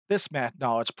This math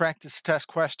knowledge practice test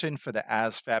question for the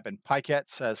ASVAB and PiCAT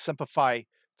says simplify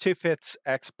 2/5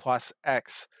 x plus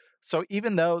x. So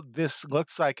even though this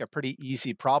looks like a pretty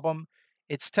easy problem,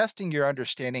 it's testing your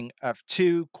understanding of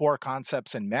two core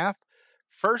concepts in math.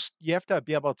 First, you have to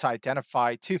be able to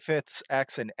identify 2/5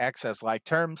 x and x as like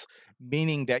terms,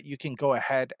 meaning that you can go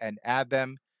ahead and add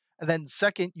them. And then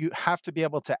second, you have to be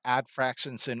able to add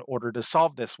fractions in order to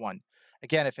solve this one.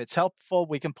 Again, if it's helpful,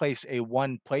 we can place a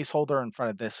 1 placeholder in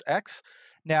front of this x.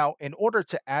 Now, in order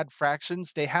to add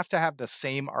fractions, they have to have the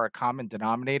same or a common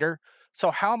denominator.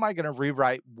 So how am I going to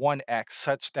rewrite 1x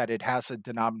such that it has a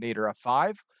denominator of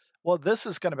 5? Well, this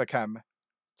is going to become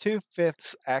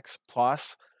 2/5 x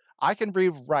plus. I can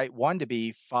rewrite 1 to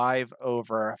be 5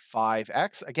 over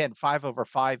 5x. Again, 5 over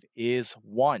 5 is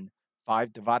 1.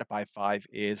 5 divided by 5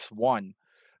 is 1.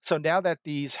 So now that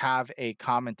these have a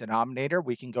common denominator,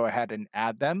 we can go ahead and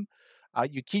add them.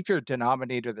 You keep your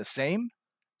denominator the same,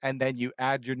 and then you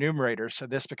add your numerator. So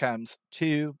this becomes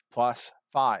 2 plus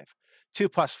 5. 2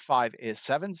 plus 5 is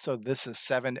 7, so this is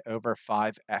 7 over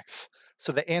 5x.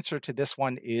 So the answer to this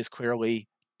one is clearly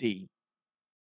D.